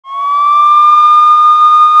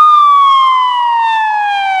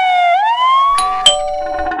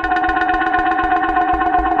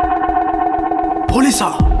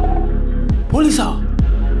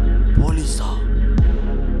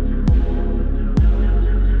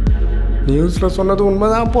நியூஸில் சொன்னது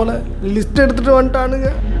உண்மைதான் போல. லிஸ்ட் எடுத்துகிட்டு வந்துட்டானுங்க.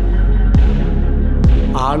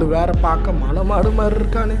 ஆள் வேற பார்க்க மலை மாடு மாதிரி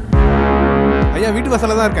இருக்கானே. ஐயா வீட்டு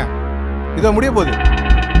வாசல்ல தான் இருக்கேன். இதோ முடிய போகுது.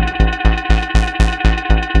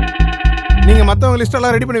 நீங்கள் மற்றவங்க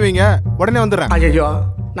லிஸ்டெல்லாம் ரெடி பண்ணி வைங்க, உடனே வந்துடுறேன். ஐயோ,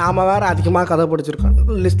 நாம் வேற அதிகமாக கதை பிடிச்சிருக்கோம்.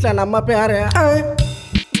 லிஸ்ட்டில் நம்ம பேர்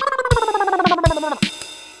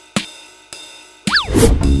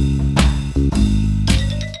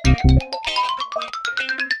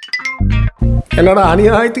என்னோட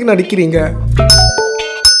அநியாயத்துக்கு நடிக்கிறீங்க.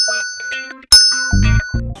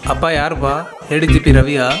 அப்பா யாருப்பா? ஏடிஜிபி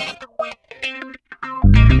ரவியா?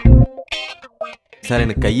 சார்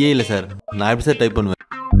எனக்கு கையே இல்லை சார். நான் எப்படி சார் டைப் பண்ணுவேன்?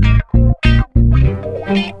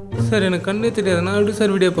 சார் எனக்கு கண்ணே தெரியாது. நான் எப்படி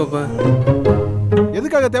சார் வீடியோ பார்ப்பேன்?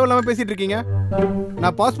 எதுக்காக தேவையில்லாமல் பேசிட்டு இருக்கீங்க?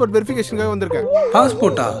 நான் பாஸ்போர்ட் வெரிஃபிகேஷனுக்காக வந்திருக்கேன்.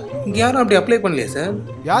 பாஸ்போர்ட்டா? இங்கே யாரும் அப்படி அப்ளை பண்ணலையே சார்.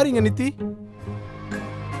 யார் இங்கே நித்தி?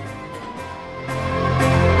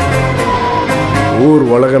 ஊர்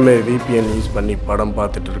உலகமே VPN யூஸ் பண்ணி படம்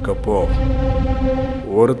பார்த்துட்டு இருக்கப்போ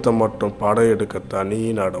ஒருத்த மட்டும் படம் எடுக்க தனி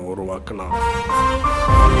நாடம் உருவாக்குனான்.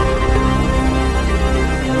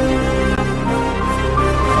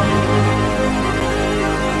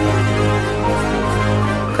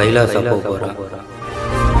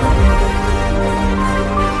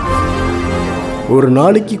 ஒரு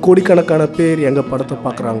நாளைக்கு கோடிக்கணக்கான பேர் எங்க படத்தை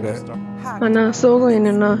பார்க்குறாங்க. ஆனால் சோகம்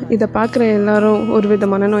என்னென்னா இதை பார்க்குற எல்லாரும் ஒரு வித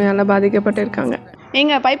மனநோயால் பாதிக்கப்பட்டிருக்காங்க.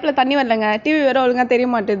 எங்க பைப்பில் தண்ணி வரலங்க, டிவி வேற ஒழுங்காக தெரிய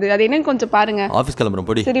மாட்டேது. அது என்னன்னு கொஞ்சம் பாருங்க. ஆஃபீஸ் கிளம்புறோம்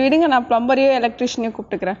போடி. சரி விடுங்க, நான் பிளம்பரையோ எலக்ட்ரிஷியனையோ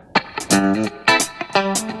கூப்பிட்டுக்கிறேன்.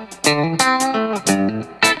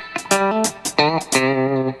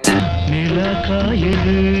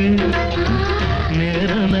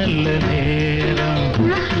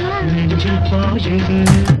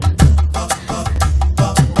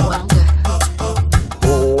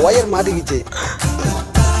 ஒயர் மாட்டிக்கிச்சு.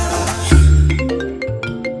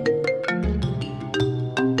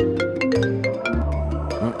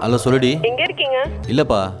 ஹலோ சொல்லுடி. எங்கே இருக்கீங்க?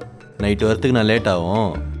 இல்லைப்பா, நைட்டு வரத்துக்கு நான் லேட் ஆகும்.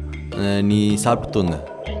 நீ சாப்பிட்டு தூங்க.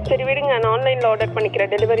 சரி விடுங்க, நான் ஆன்லைனில் ஆர்டர் பண்ணிக்கிறேன்.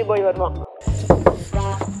 டெலிவரி பாய் வருவான்.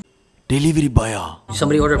 Delivery paya?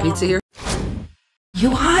 Somebody order pizza here? You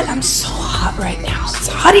hot? I'm so hot right now. It's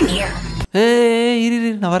hot in here. ஏய்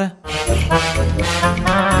இரு நான் வரேன்.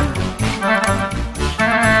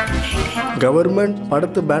 கவர்மெண்ட்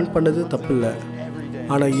படத்தை பேன் பண்ணது தப்பு இல்லை,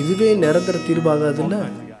 ஆனால் இதுவே நிரந்தர தீர்வாகாதுல்ல.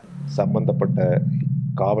 சம்பந்தப்பட்ட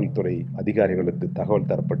காவல்துறை அதிகாரிகளுக்கு தகவல்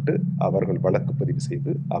தரப்பட்டு அவர்கள் வழக்கு பதிவு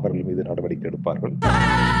செய்து அவர்கள் மீது நடவடிக்கை எடுப்பார்கள்.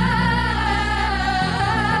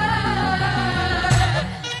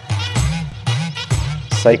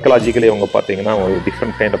 சைக்கலாஜிக்கலி அவங்க பார்த்தீங்கன்னா ஒரு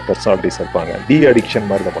டிஃப்ரெண்ட் கைண்ட் ஆஃப் பர்சனாலிட்டிஸ் இருப்பாங்க. டி அடிக்ஷன்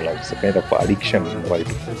மாதிரி தான் பண்ணலாம். இட்ஸ் கைண்ட் ஆஃப் அடிக்ஷன்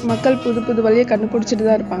மாதிரி. மக்கள் புது புது வழியை கண்டுபிடிச்சிட்டு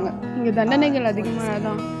தான் இருப்பாங்க. இங்கே தண்டனைகள் அதிகமாக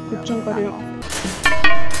தான் குற்றம் குறையும்.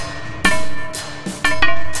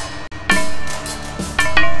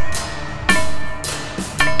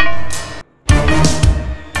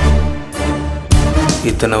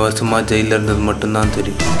 இத்தனை வருஷமா ஜெயிலில் இருந்தது மட்டும்தான்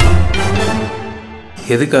தெரியும்.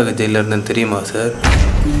 எதுக்காக ஜெயிலில் இருந்தேன்னு தெரியுமா சார்?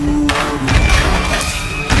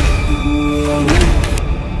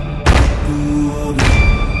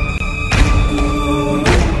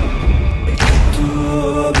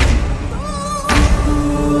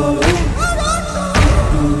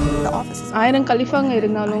 ஆயிரம் கலிஃபாங்க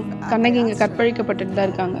இருந்தாலும் கண்ணகி இங்கே கற்பழிக்கப்பட்டுட்டு தான்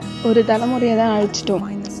இருக்காங்க. ஒரு தலைமுறையை தான் அழிச்சிட்டோம்.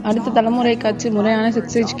 அடுத்த தலைமுறைக்காச்சு முறையான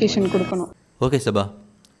செக்ஸ் எஜுகேஷன் கொடுக்கணும். Okay செபா,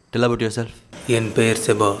 tell about your self. என் பெயர்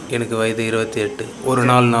செபா. எனக்கு வயது 28. ஒரு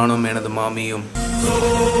நாள் நானும் எனது மாமியும்.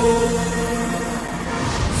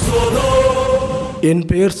 என்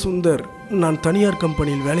பெயர் சுந்தர். நான் தனியார்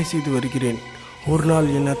கம்பெனியில் வேலை செய்து வருகிறேன். ஒரு நாள்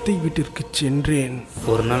என் அத்தை வீட்டிற்கு சென்றேன்.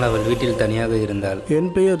 ஒரு நாள் அவள் வீட்டில் தனியாக இருந்தாள். என்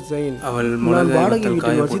பெயர் ஜெயின். அவள் வாடகை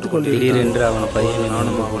வீட்டில் வசித்துக் கொண்டிருந்தாள். திடீரென்று அவன் பையன்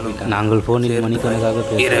நானும் நாங்கள் போனில் மணிக்கணக்காக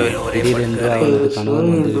பேசினோம். திடீரென்று அவனது கணவன்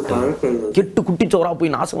வந்துவிட்டான். கெட்டு குட்டிச்சோரா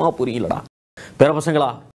போய் நாசமா போறீங்களடா பேர பசங்களா.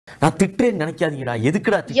 நான் திட்டுறேன்னு நினைக்காதீங்கடா.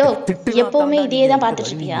 எதுக்குடா திட்டு? எப்பவுமே இதே தான்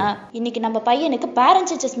பார்த்துட்டு இருப்பியா? இன்னைக்கு நம்ம பையனுக்கு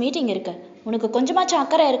பேரண்ட்ஸ் டீச்சர்ஸ் மீட்டிங் இருக்கு. உனக்கு கொஞ்சமாச்சும்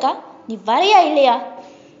அக்கறை இருக்கா? நீ வரையா இல்லையா?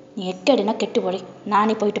 நீ எக்கடுனா கெட்டு போடி.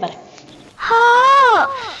 நானே போயிட்டு வரேன்.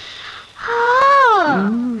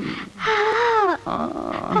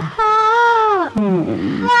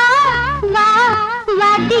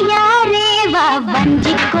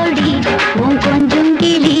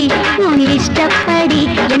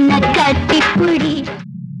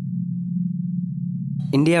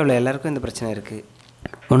 இந்தியாவில் எல்லாருக்கும் இந்த பிரச்சனை இருக்குது.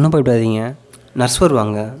 ஒன்றும் போய்ட்டு வராதீங்க. நர்ஸ்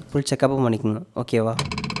வருவாங்க, ஃபுல் செக்கப்பும் பண்ணிக்கோங்க. ஓகேவா?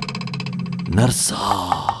 நர்ஸா?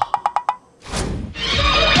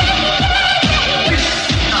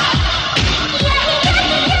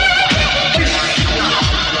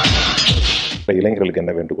 மற்ற இளைஞர்களுக்கு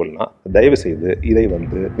என்ன வேண்டுகோள்னா, தயவு செய்து இதை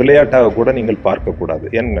வந்து விளையாட்டாக கூட நீங்கள் பார்க்கக்கூடாது.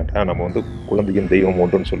 ஏன்னு கேட்டால் நம்ம வந்து குழந்தையும் தெய்வம்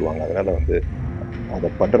ஒன்றுன்னு சொல்லுவாங்க. அதனால் வந்து அதை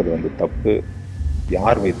பண்ணுறது வந்து தப்பு.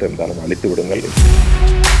 யார் வைத்திருந்தாலும் அழித்து விடுங்கள்.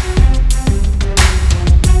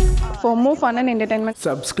 For more fun and entertainment,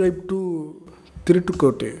 subscribe to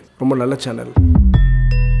thiruttukottu. ரொம்ப நல்ல சேனல்.